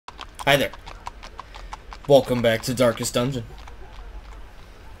Hi there. Welcome back to Darkest Dungeon.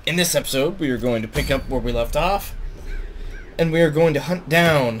 In this episode, we are going to pick up where we left off, and we are going to hunt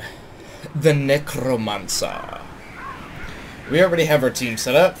down the Necromancer. We already have our team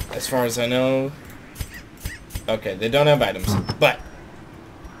set up, as far as I know. Okay, they don't have items, but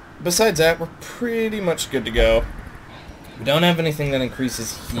besides that, we're pretty much good to go. We don't have anything that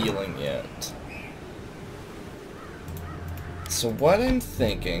increases healing yet. So what I'm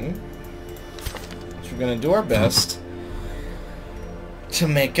thinking is we're going to do our best to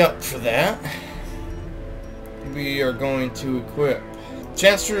make up for that. We are going to equip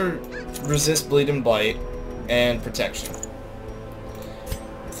chance to resist bleed and blight and protection.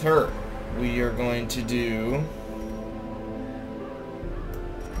 With her, we are going to do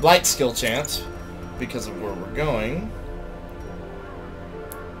blight skill chance because of where we're going.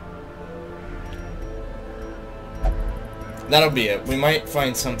 That'll be it. We might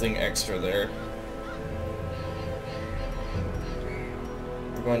find something extra there.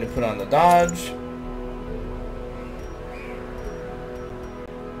 We're going to put on the dodge.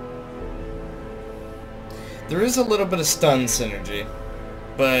 There is a little bit of stun synergy,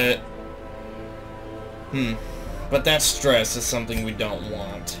 but but that stress is something we don't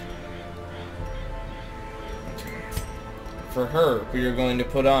want. For her, we are going to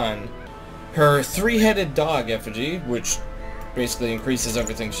put on her three-headed dog effigy, which basically increases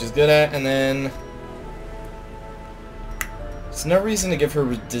everything she's good at, and then there's no reason to give her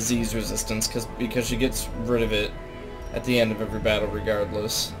disease resistance because she gets rid of it at the end of every battle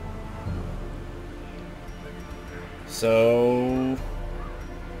regardless. So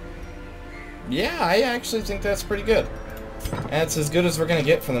yeah, I actually think that's pretty good. That's as good as we're gonna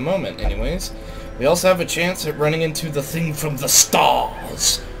get for the moment anyways. We also have a chance at running into the thing from the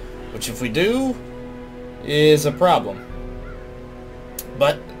stars, which if we do is a problem.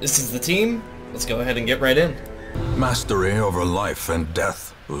 But this is the team. Let's go ahead and get right in. Mastery over life and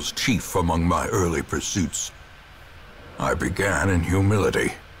death was chief among my early pursuits. I began in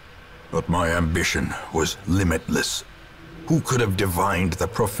humility, but my ambition was limitless. Who could have divined the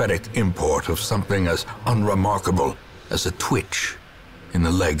prophetic import of something as unremarkable as a twitch in the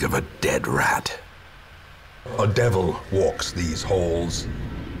leg of a dead rat? A devil walks these halls.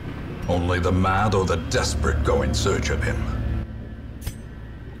 Only the mad or the desperate go in search of him.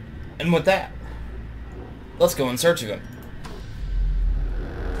 And with that, let's go in search of him.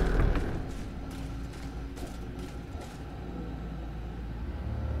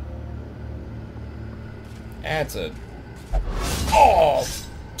 That's a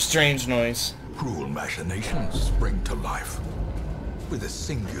strange noise. Cruel machinations spring to life with a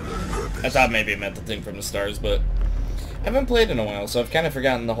singular purpose. I thought maybe it meant the thing from the stars, but I haven't played in a while, so I've kind of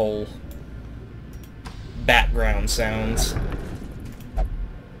forgotten the whole background sounds.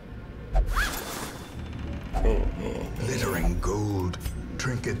 Glittering gold,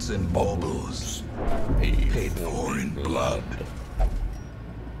 trinkets and baubles, paid for in blood.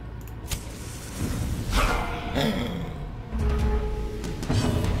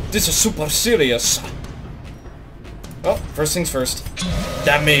 This is super serious. Oh, first things first.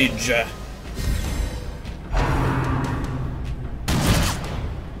 Damage.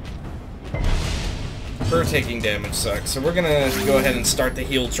 Her taking damage sucks, so we're gonna go ahead and start the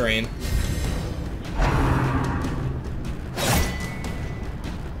heal train.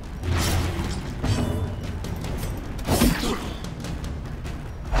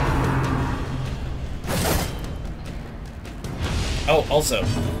 Oh, also,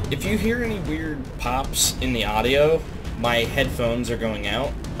 if you hear any weird pops in the audio, my headphones are going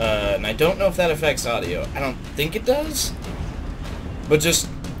out, and I don't know if that affects audio. I don't think it does, but just,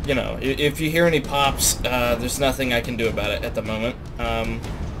 you know, if you hear any pops, there's nothing I can do about it at the moment.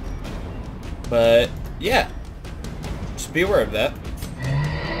 But, yeah, just be aware of that.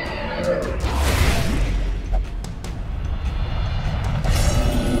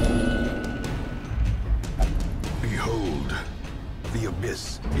 Behold, the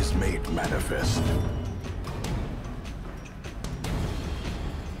abyss is made manifest.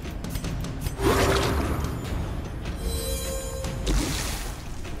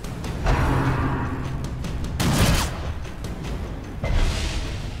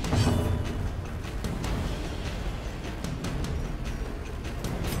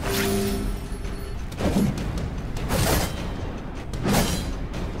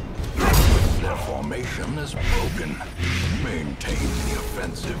 Their formation is broken. Maintain the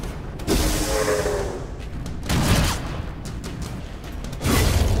offensive.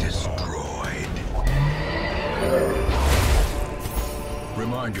 Destroyed.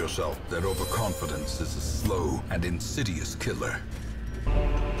 Remind yourself that overconfidence is a slow and insidious killer.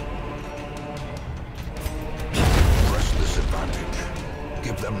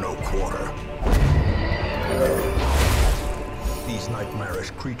 them no quarter. These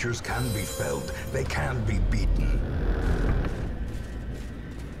nightmarish creatures can be felled. They can be beaten.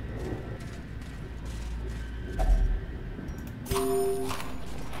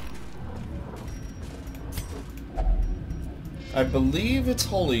 I believe it's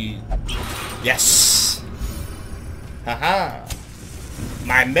holy. Yes! Haha!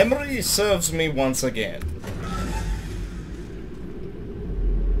 My memory serves me once again.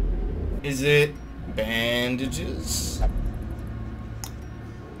 Is it bandages?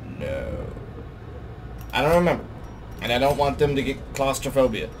 No. I don't remember. And I don't want them to get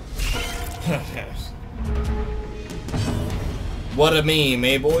claustrophobia. What a meme,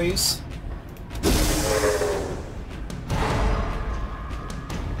 eh, boys?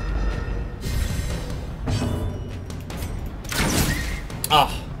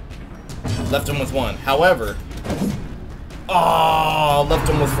 Ah. Left him with one. However. Oh, left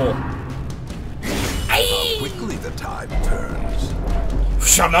him with full. How quickly the tide turns.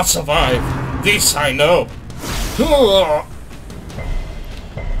 Shall not survive. This I know.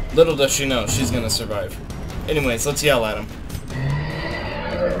 Little does she know, she's gonna survive. Anyways, let's yell at him.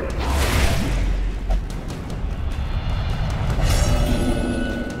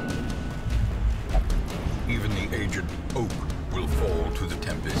 Even the aged oak will fall to the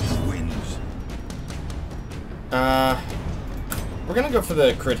tempest's winds. We're gonna go for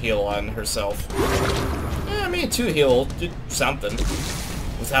the crit heal on herself. Yeah, I mean, 2 heal, do something.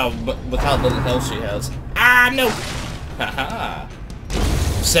 With how little health she has. Ah, no! Haha.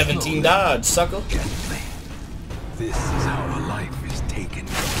 17 dodge, sucker. Gently. This is how a life is taken.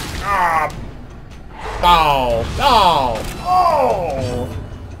 Ah! Oh! Oh! Oh!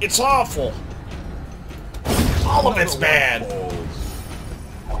 It's awful! All of it's bad!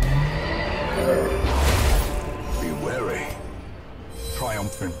 Be wary.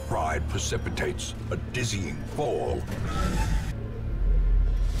 Triumphant pride precipitates a dizzying fall.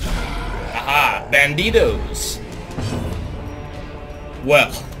 Aha! Banditos!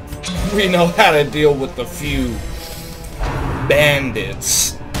 Well, we know how to deal with the few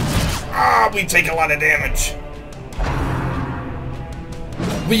bandits. Ah, we take a lot of damage.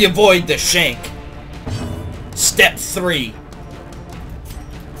 We avoid the shank. Step 3.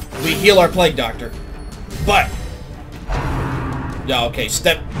 We heal our plague doctor. But yeah, okay,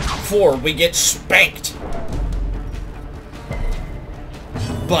 step 4, we get spanked.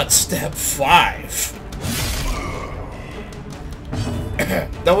 But step 5.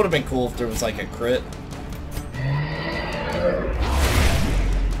 That would have been cool if there was like a crit.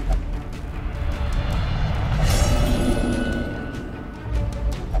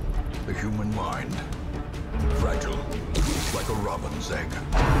 The human mind, fragile, like a robin's egg.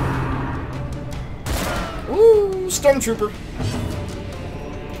 Woo! Stormtrooper.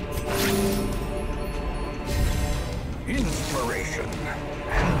 Inspiration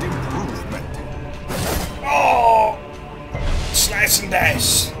and improvement. Oh! Slice and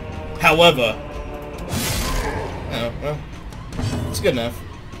dice. However, oh well, it's good enough.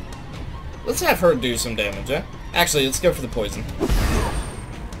 Let's have her do some damage, eh? Actually, let's go for the poison.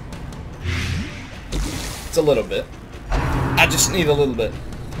 It's a little bit. I just need a little bit.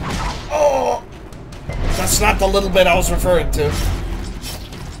 Oh! That's not the little bit I was referring to.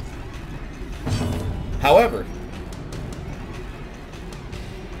 However,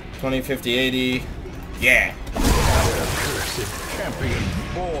 20, 50, 80. Yeah. Cursed champion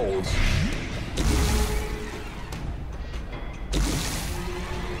falls.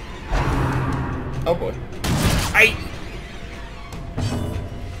 Oh boy. I.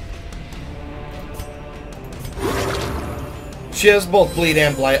 She has both bleed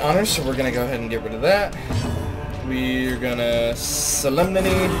and blight on her, so we're gonna go ahead and get rid of that. We're gonna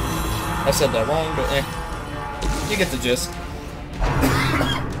solemnity. I said that wrong, but eh. You get the gist.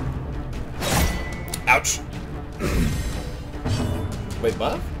 Ouch. Wait,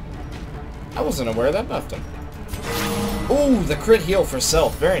 buff? I wasn't aware that buffed him. Ooh, the crit heal for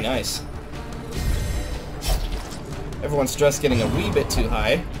self. Very nice. Everyone's stress getting a wee bit too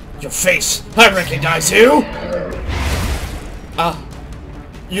high. Your face! I recognize you! Ah.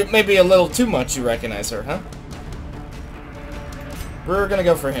 You maybe a little too much you recognize her, huh? We're gonna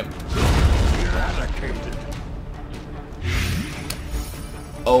go for him. Eradicated.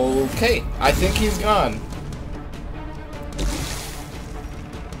 Okay, I think he's gone.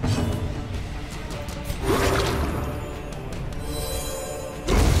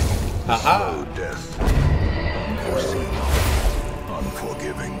 Haha. Slow death. Unforeseen.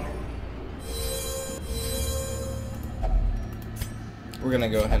 Unforgiving. We're gonna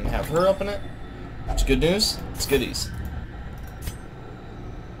go ahead and have her open it. It's good news. It's goodies.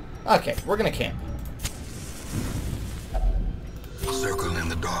 Okay, we're gonna camp. Circle in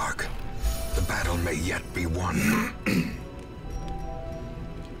the dark. The battle may yet be won.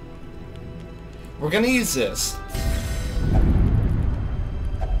 We're gonna use this.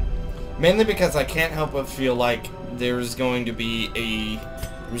 Mainly because I can't help but feel like there's going to be a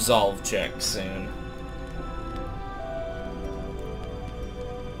resolve check soon.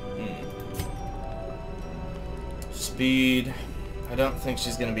 Speed. I don't think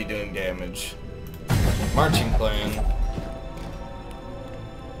she's gonna be doing damage. Marching plan.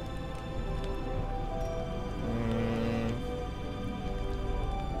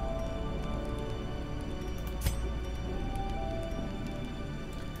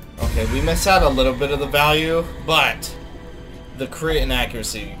 Okay, we miss out a little bit of the value, but the crit and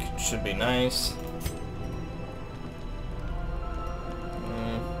accuracy should be nice.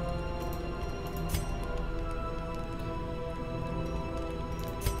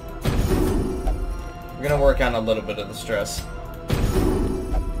 We're gonna work on a little bit of the stress.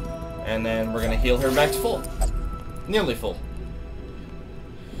 And then we're gonna heal her back to full. Nearly full.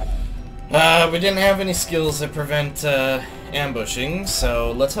 We didn't have any skills that prevent ambushing,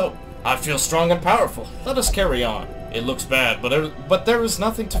 so let's hope. I feel strong and powerful. Let us carry on. It looks bad, but there is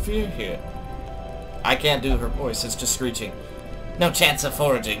nothing to fear here. I can't do her voice, it's just screeching. No chance of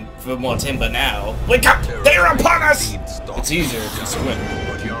foraging for more timber now. Wake up! They are upon us! It's easier if you swim.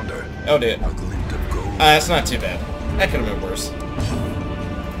 Oh dear. That's not too bad. That could have been worse.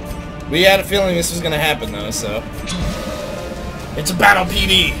 We had a feeling this was gonna happen though, so. It's a battle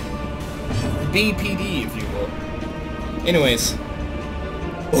PD! BPD, if you will. Anyways.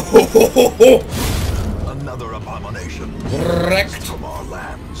 Another abomination. Wrecked. From our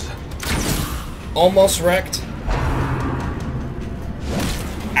lands. Almost wrecked.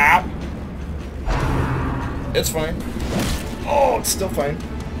 Ow. It's fine. Oh, it's still fine.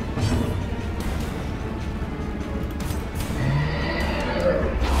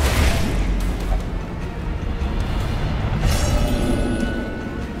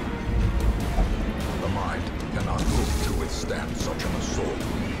 The mind cannot hope to withstand such an assault.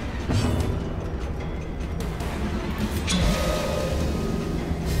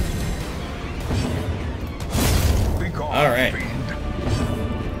 Alright.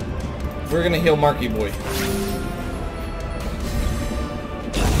 We're gonna heal Marky Boy.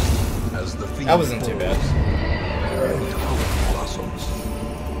 As the that wasn't too bad. Blossoms.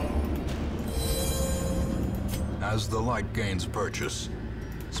 As the light gains purchase,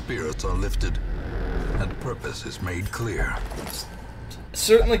 spirits are lifted, and purpose is made clear.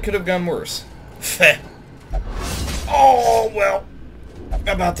 Certainly could have gone worse. Oh, well.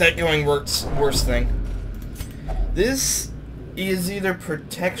 About that going worse thing. This is either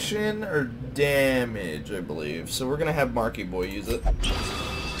protection or damage, I believe. So we're going to have Marky Boy use it.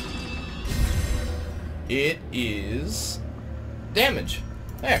 It is damage.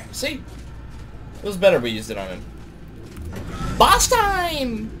 There, see? It was better we used it on him. Boss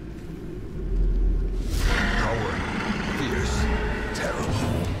time! Power, fierce, terrible,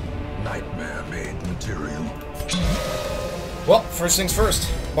 nightmare-made material. Well, first things first.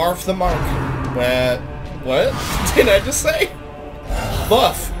 Barf the mark. What did I just say?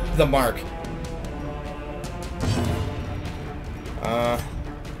 Buff the mark.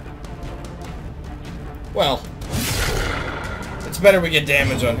 Well, it's better we get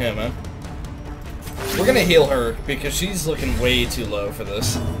damage on him, huh? We're gonna heal her because she's looking way too low for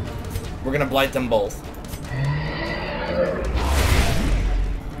this. We're gonna blight them both.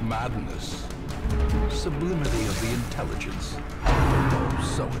 Madness. Sublimity of the intelligence.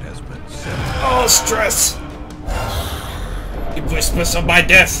 Oh, so it has been said. Oh, stress! It whispers of my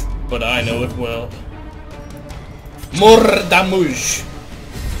death, but I know it well. Mordamuj!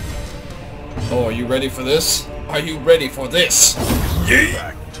 Oh, are you ready for this? Are you ready for this? Yeah!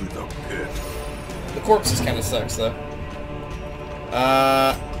 Back to the pit. The corpses kind of sucks, though.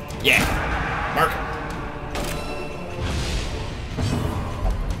 Yeah. Mark him.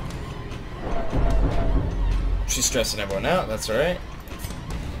 She's stressing everyone out, that's alright.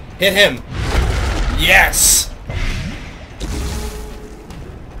 Hit him! Yes!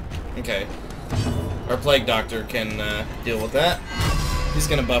 Okay. Our Plague Doctor can deal with that. He's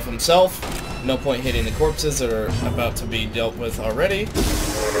gonna buff himself. No point hitting the corpses that are about to be dealt with already.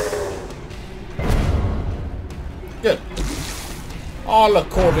 Good. All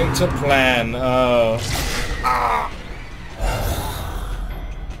according to plan.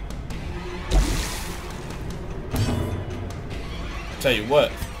 Tell you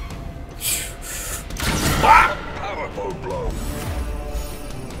what. Powerful blow.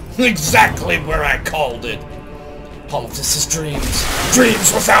 Exactly where I called it. All of this is dreams.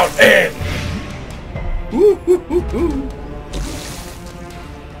 Dreams without end! Woo, woo, woo, woo.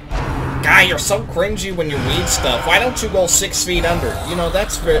 Guy, you're so cringy when you read stuff. Why don't you go 6 feet under? You know,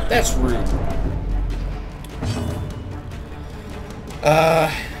 that's rude.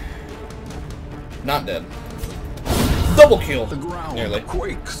 Not dead. Double kill. The ground Nearly.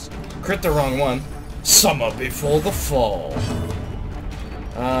 quakes. Crit the wrong one. Summer before the fall.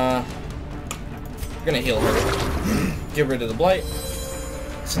 We're gonna heal her. Get rid of the blight.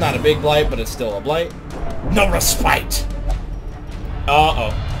 It's not a big blight, but it's still a blight. No respite!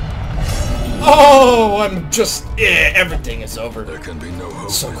 Uh-oh. Oh, I'm just... everything is over. There can be no hope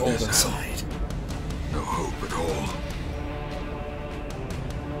So in cold this hell. inside. No hope at all.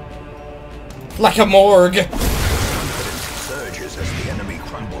 Like a morgue. Surges as the enemy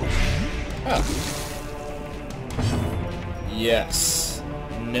crumbles. Oh. Yes.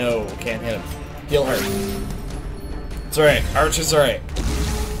 No, can't hit him. Heal her. It's alright. Archer's alright.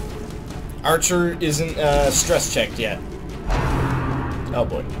 Archer isn't stress checked yet. Oh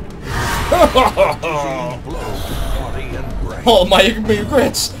boy. All my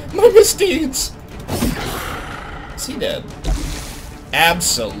regrets, my misdeeds. Is he dead?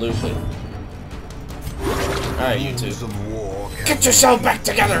 Absolutely. Alright, you two. Get yourself back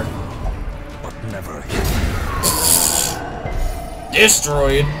together! But never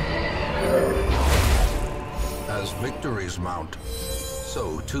Destroyed. As victories mount,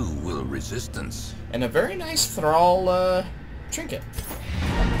 so too will resistance. And a very nice thrall trinket.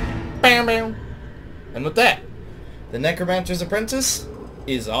 Bam bam. And with that, the Necromancer's Apprentice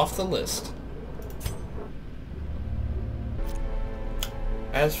is off the list.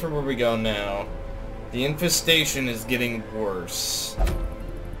 As for where we go now, the infestation is getting worse.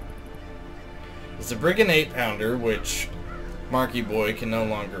 It's a Brigand 8-pounder, which Marky Boy can no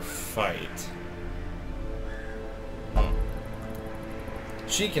longer fight.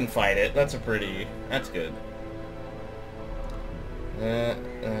 She can fight it. That's good.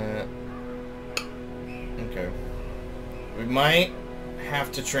 Okay. We might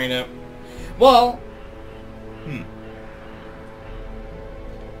have to train up. Well,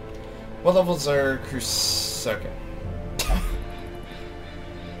 what levels are Crusader?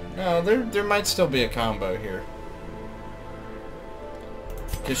 No, there might still be a combo here.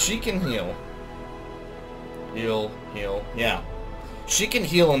 Because she can heal. Heal. Yeah. She can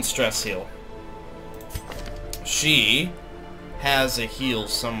heal and stress heal. She has a heal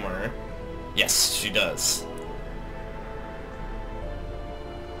somewhere. Yes, she does.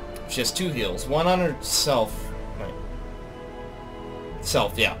 She has 2 heals. One on herself. Wait.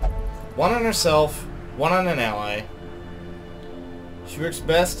 Self, yeah. One on herself, one on an ally. She works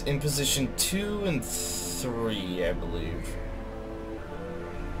best in position 2 and 3, I believe.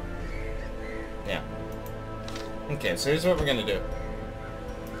 Yeah. Okay, so here's what we're gonna do.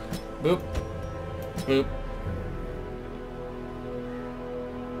 Boop. Boop.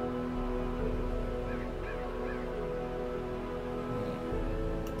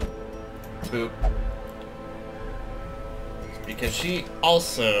 Boop. Because she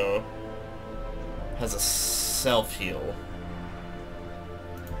also has a self-heal.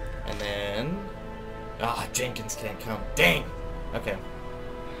 And then... ah, Jenkins can't come. Dang! Okay.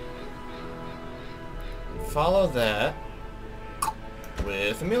 Follow that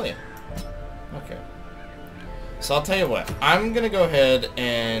with Amelia. Okay. So I'll tell you what. I'm gonna go ahead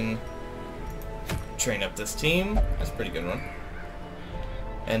and train up this team. That's a pretty good one.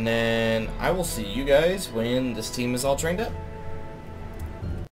 And then I will see you guys when this team is all trained up.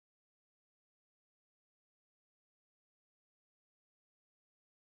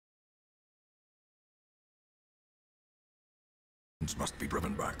 Must be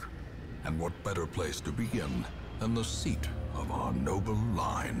driven back. And what better place to begin than the seat of our noble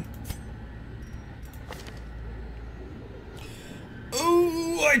line?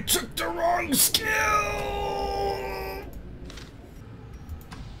 Ooh, I took the wrong skill!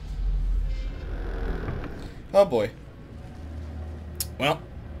 Oh boy. Well.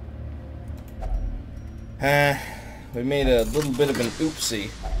 We made a little bit of an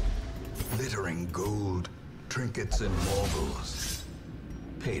oopsie. Glittering gold, trinkets and baubles,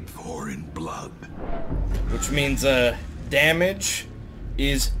 paid for in blood. Which means, damage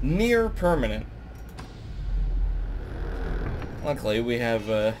is near permanent. Luckily, we have,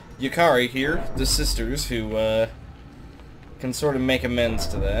 Yukari here, the sisters, who, can sort of make amends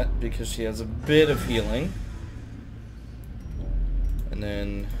to that, because she has a bit of healing. And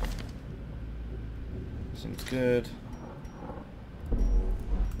then... seems good.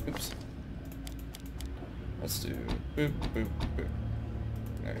 Oops. Let's do boop, boop, boop.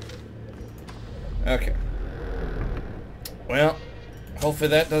 Alright. Okay. Well, hopefully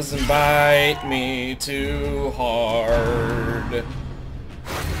that doesn't bite me too hard.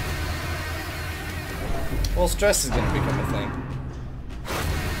 Well, stress is gonna become a thing.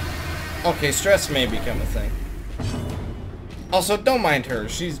 Okay, stress may become a thing. Also, don't mind her.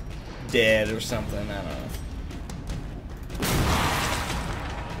 She's dead or something. I don't know.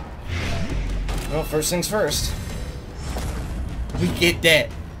 Well, first things first. We get that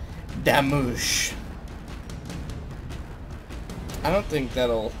damage. I don't think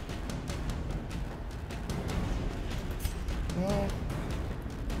that'll... Well,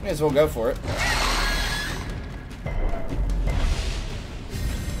 may as well go for it.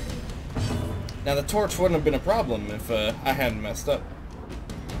 Now the torch wouldn't have been a problem if I hadn't messed up.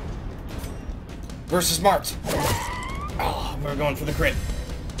 Versus marked. Oh, we're going for the crit.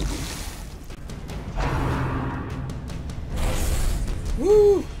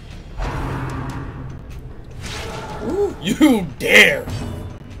 Woo! Woo! You dare!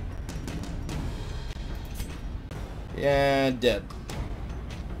 Yeah, dead.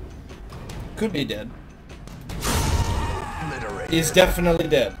 Could be dead. He's definitely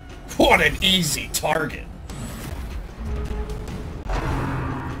dead. What an easy target.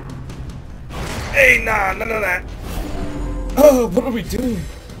 Hey, nah, none of that. Oh, what are we doing?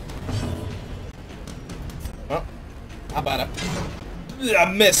 Oh, how about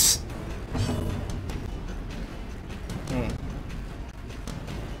a miss?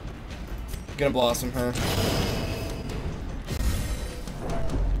 Gonna blossom her.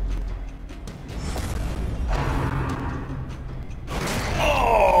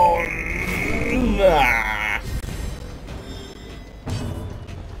 Oh, nah.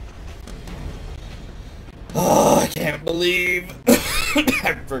 Oh, I can't believe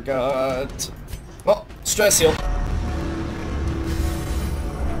I forgot. Oh, stress heal.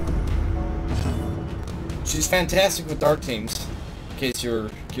 She's fantastic with dark teams, in case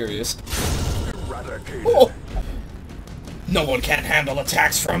you're curious. Oh. No one can handle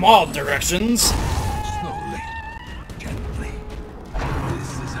attacks from all directions. Slowly, gently.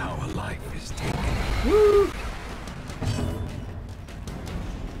 This is how a life is taken. Woo.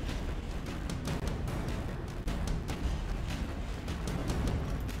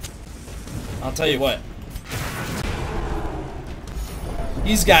 I'll tell you what.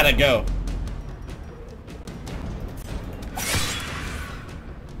 He's gotta go.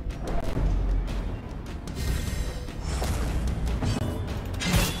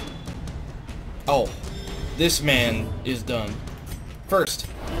 Oh, this man is done. First,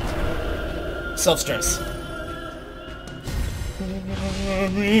 self-stress.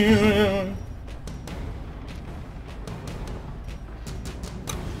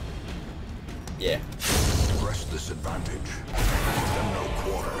 Yeah. Press this advantage. And no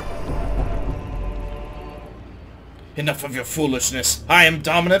quarter. Enough of your foolishness. I am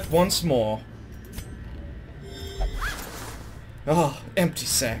dominant once more. Oh, empty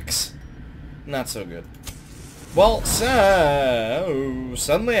sacks. Not so good. Well, so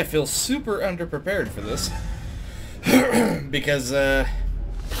suddenly I feel super underprepared for this. Because,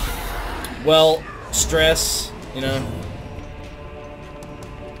 well, stress, you know.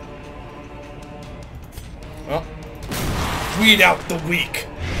 Well, weed out the weak.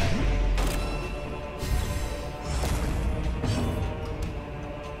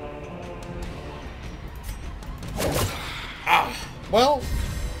 Ah, well,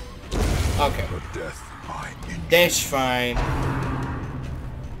 okay. That's fine.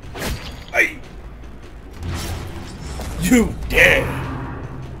 Hey! You dare!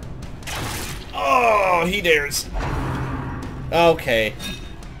 Oh, he dares. Okay.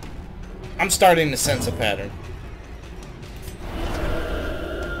 I'm starting to sense a pattern.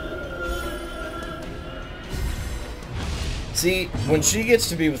 See, when she gets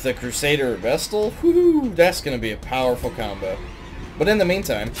to be with a Crusader or Vestal, whoo, that's gonna be a powerful combo. But in the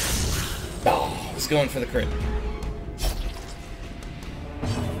meantime, oh, I was going for the crit.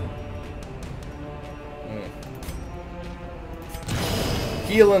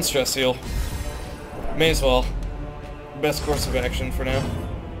 Heal and stress heal. May as well. Best course of action for now.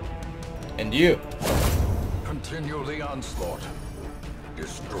 And you. Continue the onslaught.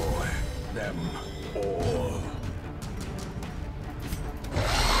 Destroy them all.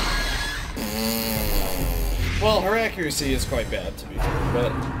 Well, her accuracy is quite bad, to be fair,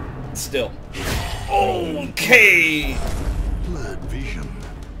 but still. Okay! Blurred vision.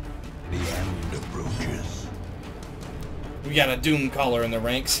 The end approaches. We got a Doom Caller in the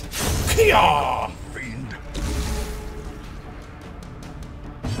ranks. Kya! Fiend.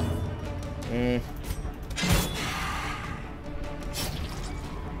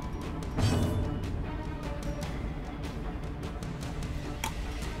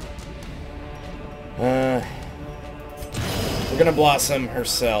 gonna Blossom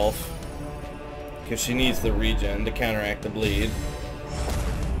herself, because she needs the regen to counteract the bleed.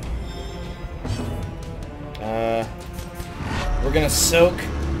 We're gonna soak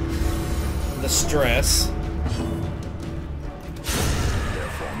the stress. Their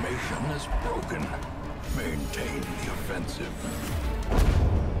formation is broken. Maintain the offensive.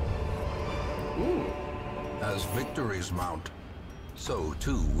 Ooh. As victories mount, so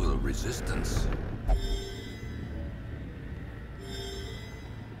too will resistance.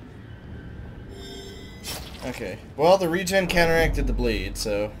 Okay. Well, the regen counteracted the bleed,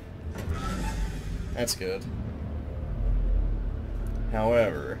 so that's good.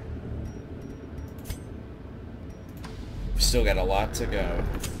 However, we've still got a lot to go.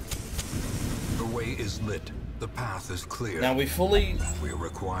 The way is lit. The path is clear. Now we fully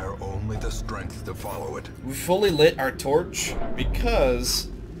require only the strength to follow it. We fully lit our torch because...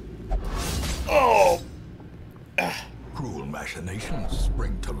 Oh! Cruel machinations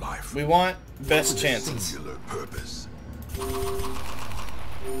spring to life. We want best With a chances. singular purpose.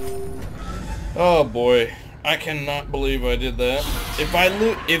 Oh boy. I cannot believe I did that.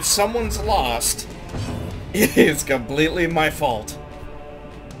 If someone's lost, it is completely my fault.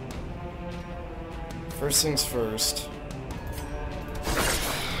 First things first.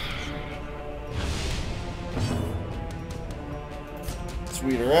 Let's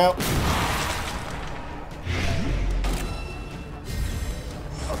weed her out.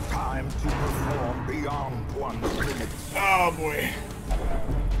 A time to perform beyond one's limits. Oh boy.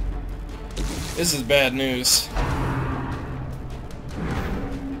 This is bad news.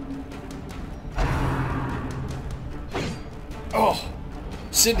 Oh!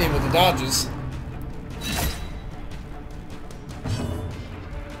 Sydney with the dodges.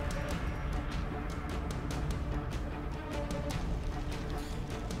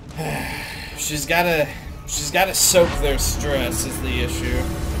 She's gotta soak their stress is the issue.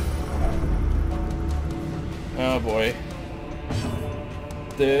 Oh boy.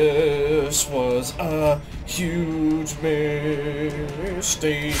 This was a huge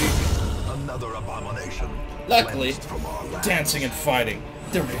mistake. Another abomination. Luckily, cleansed from our lands. dancing and fighting,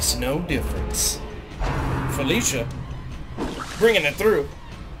 there is no difference. Felicia, bringing it through.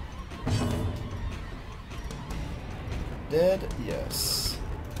 Dead? Yes.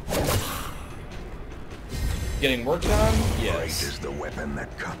 Getting work done? Great Yes. is the weapon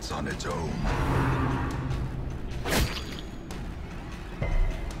that cuts on its own.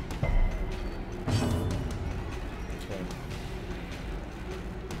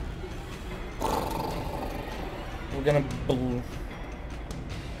 We're gonna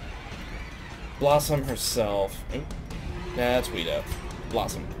Blossom herself. Oop. That's weed up.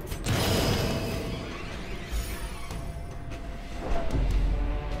 Blossom.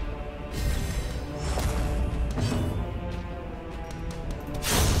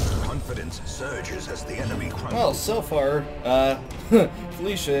 Confidence surges as the enemy crumbles. Well, so far,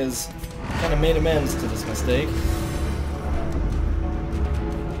 Felicia has kind of made amends to this mistake.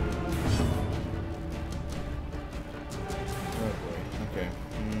 Oh boy, okay.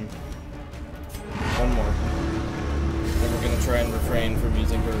 One more. Then we're gonna try and refrain from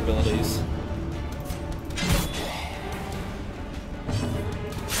using her abilities.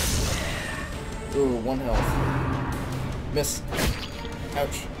 Ooh, 1 health. Miss.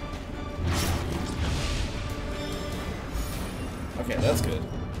 Ouch. Okay, that's good.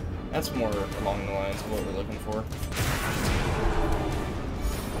 That's more along the lines of what we're looking for.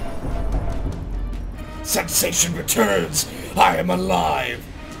 Sensation returns! I am alive!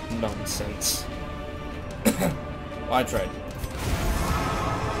 Nonsense. Well, I tried.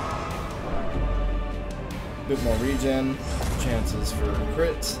 Bit more regen, chances for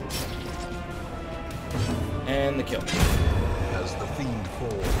crits, and the kill. As the fiend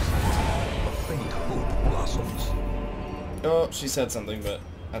falls, a faint hope blossoms. Oh, she said something, but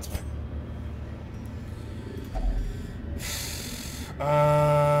that's fine.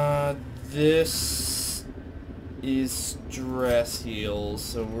 This is stress heals,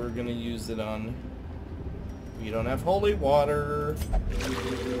 so we're gonna use it on... We don't have holy water.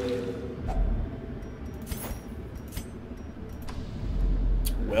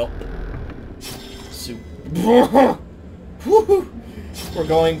 Well. Soup. We're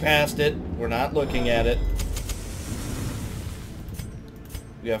going past it. We're not looking at it.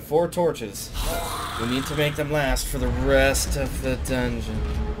 We have 4 torches. We need to make them last for the rest of the dungeon.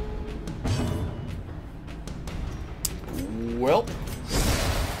 Well.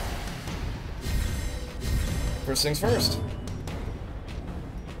 First things first.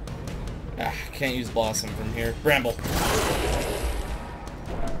 Ah, can't use Blossom from here. Bramble.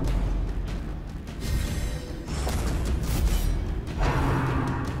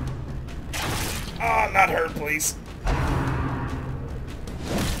 Not her, please.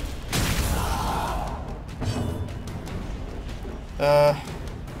 Gonna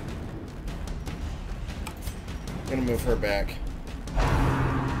move her back.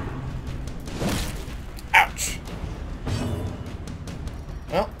 Ouch.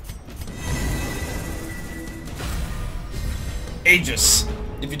 Well. Aegis.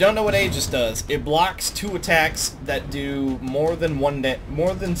 If you don't know what Aegis does, it blocks 2 attacks that do more than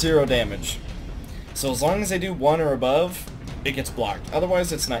 0 damage. So as long as they do 1 or above, it gets blocked.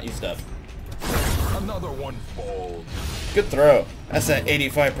 Otherwise, it's not used up. Another one falls. Good throw. That's that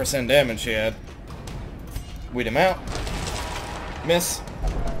 85% damage she had. Weed him out. Miss.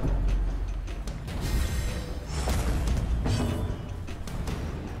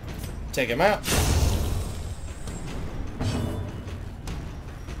 Take him out.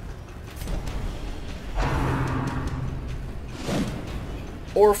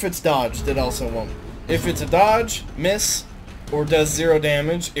 Or if it's dodged, it also won't. If it's a dodge, miss, or does 0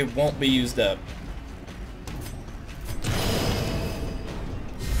 damage, it won't be used up.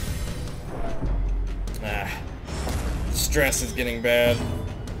 Stress is getting bad.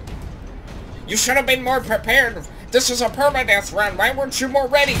 You should have been more prepared. This is a permadeath run. Why weren't you more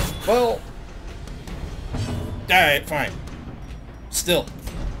ready? Well, alright, fine. Still.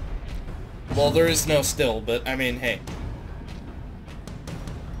 Well, there is no still, but I mean, hey.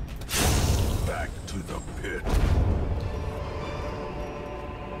 Back to the pit.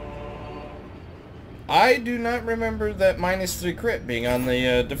 I do not remember that -3 crit being on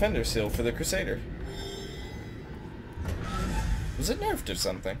the Defender seal for the Crusader. Was it nerfed or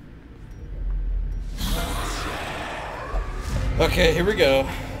something? Okay, here we go.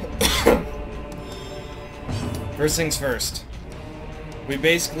 First things first. We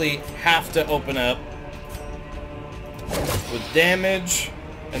basically have to open up with damage,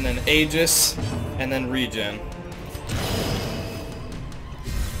 and then Aegis, and then regen.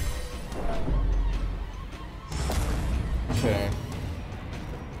 Okay.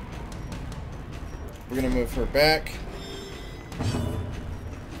 We're gonna move her back.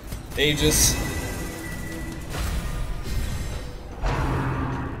 Aegis.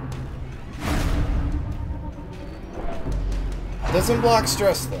 Doesn't block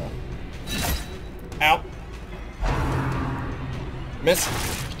stress though. Out. Miss.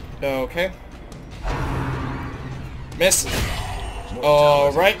 Okay. Miss.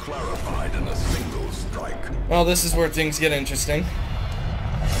 Alright. Clarified in a single strike. Well, this is where things get interesting.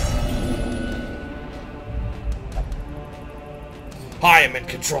 I am in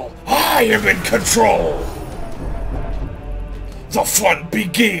control. I am in control! The fun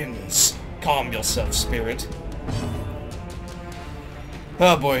begins! Calm yourself, spirit.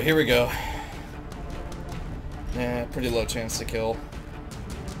 Oh boy, here we go. Yeah, pretty low chance to kill.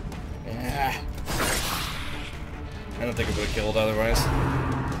 Yeah. I don't think it would have killed otherwise.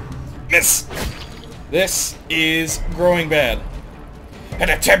 Miss! This is growing bad. An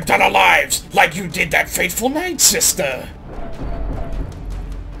attempt on our lives, like you did that fateful night, sister!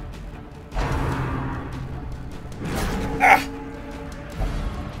 Ah!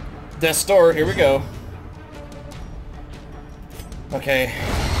 Death Store, here we go. Okay.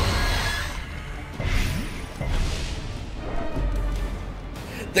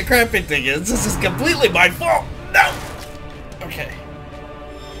 The crappy thing is, this is completely my fault! No! Okay.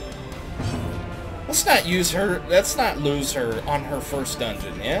 Let's not use her, let's not lose her on her first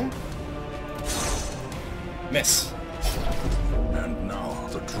dungeon, yeah? Miss. And now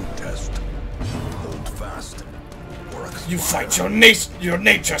the true test. Hold fast. Or expire. You fight your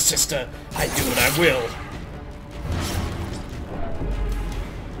nature, sister! I do what I will!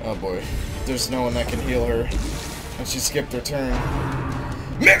 Oh boy. There's no one that can heal her. And she skipped her turn.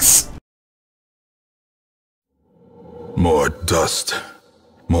 Miss! More dust.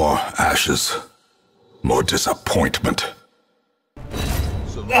 More ashes. More disappointment.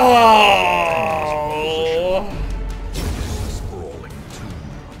 Oh! Sprawling tomb.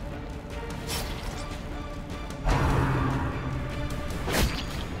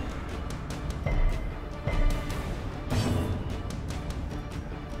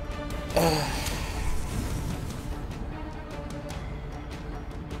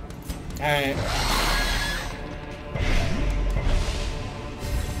 Alright.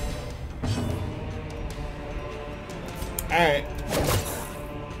 Alright.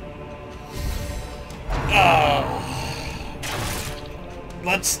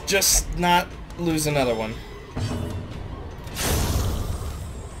 Let's just not lose another one.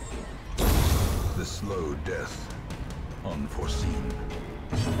 The slow death. Unforeseen.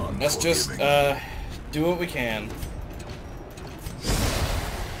 Let's just, Unforgiving. do what we can.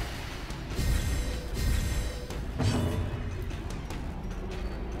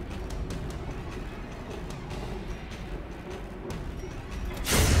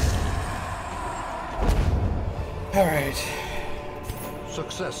 Alright.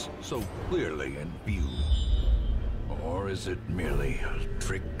 Success so clearly in view. Or is it merely a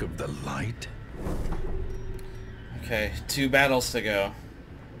trick of the light? Okay, 2 battles to go.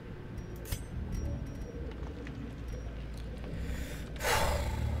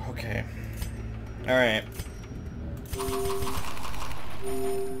 Okay. Alright.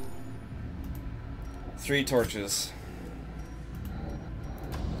 3 torches.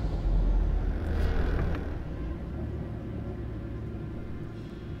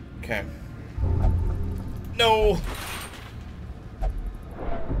 Okay. No!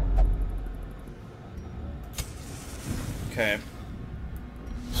 Okay.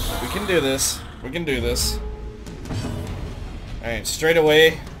 We can do this. We can do this. Alright, straight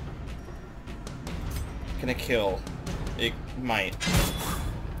away. Can it kill? It might.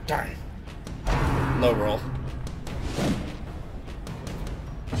 Darn. Low roll.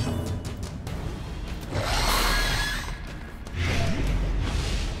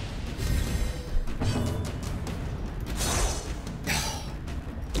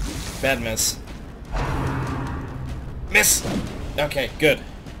 Bad miss. Miss! Okay, good.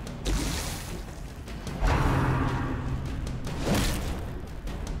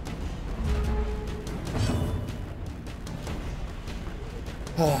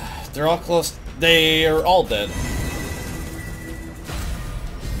 They're all close. They are all dead.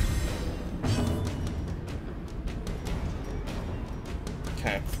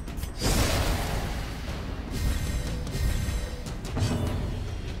 Okay.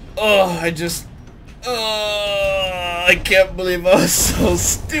 Oh, I can't believe I was so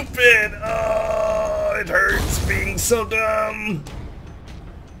stupid. Oh, it hurts being so dumb.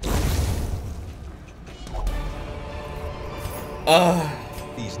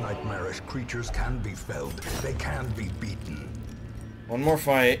 These nightmarish creatures can be felled. They can be beaten. One more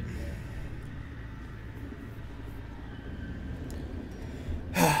fight.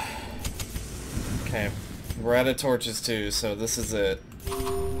 Okay. We're out of torches too, so this is it.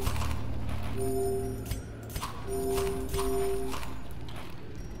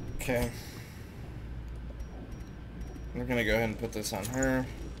 Okay. We're gonna go ahead and put this on her.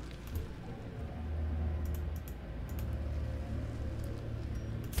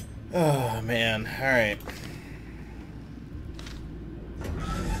 Oh man, alright.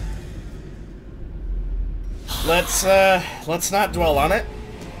 Let's not dwell on it.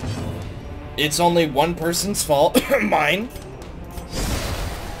 It's only one person's fault, mine.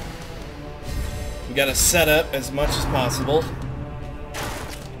 We gotta set up as much as possible.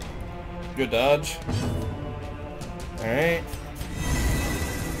 Good dodge. Alright.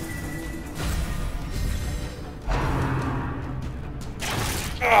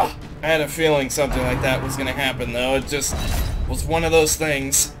 Ah! I had a feeling something like that was gonna happen, though. It just was one of those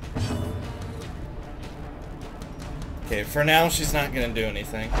things. Okay, for now, she's not gonna do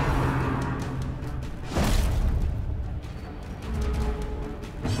anything.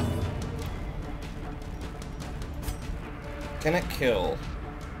 Can it kill?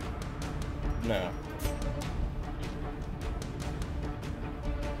 No.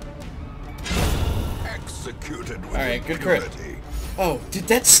 Executed with Alright, good crit. impunity. Oh, did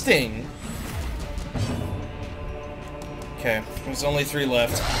that sting? Okay, there's only 3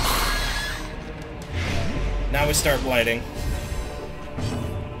 left. Now we start blighting.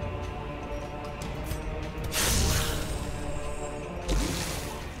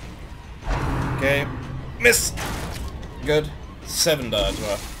 Okay, miss! Good. 7 dodge,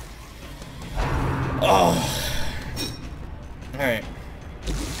 wow. Oh! Alright.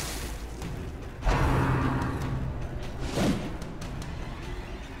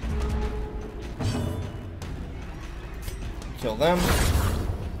 Kill them.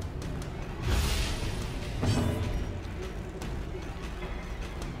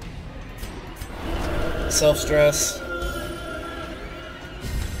 Self-stress.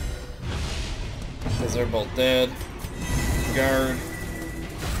 Because they're both dead. Guard.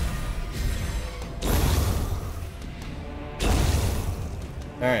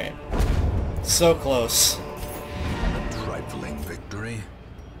 Alright. So close. A trifling victory,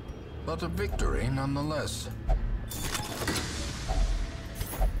 but a victory nonetheless.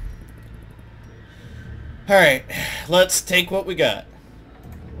 Alright, let's take what we got.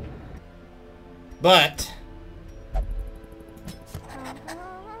 But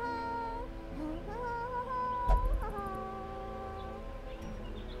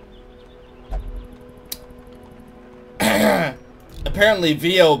apparently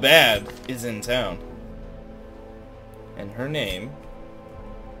VO Bad is in town. And her name,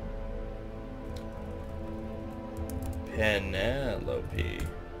 Penelope.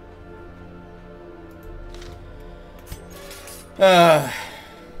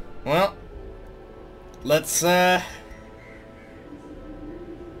 Well, let's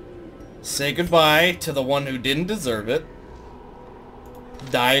say goodbye to the one who didn't deserve it.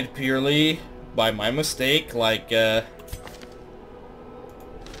 Died purely by my mistake, like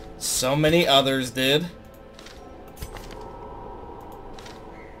so many others did.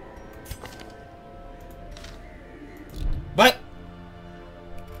 But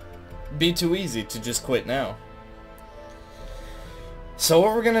be too easy to just quit now. So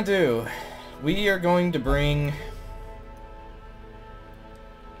what we're gonna do, we are going to bring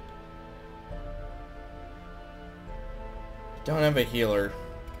don't have a healer.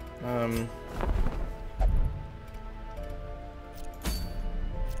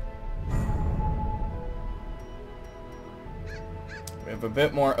 We have a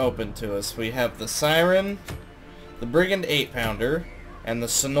bit more open to us. We have the Siren, the Brigand 8-pounder, and the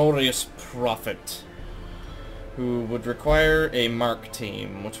Sonorous Prophet, who would require a Mark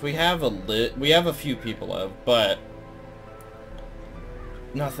team, which we have a few people of, but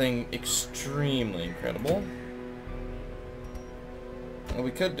nothing extremely incredible. What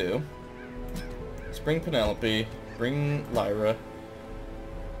we could do is bring Penelope, bring Lyra,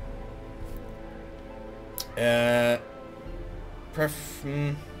 I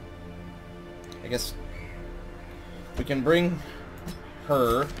guess we can bring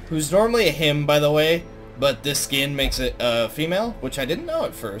her, who's normally a him, by the way, but this skin makes it a female, which I didn't know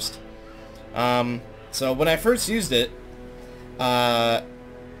at first. So when I first used it,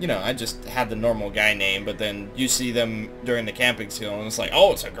 you know, I just had the normal guy name, but then you see them during the camping skill, and it's like,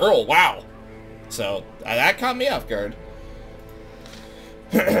 oh, it's a girl, wow! So, that caught me off guard.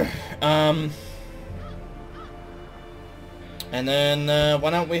 And then,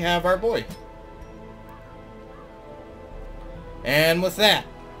 why don't we have our boy? And with that,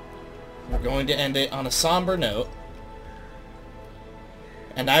 we're going to end it on a somber note.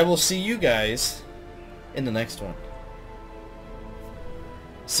 And I will see you guys in the next one.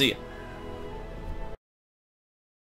 See ya.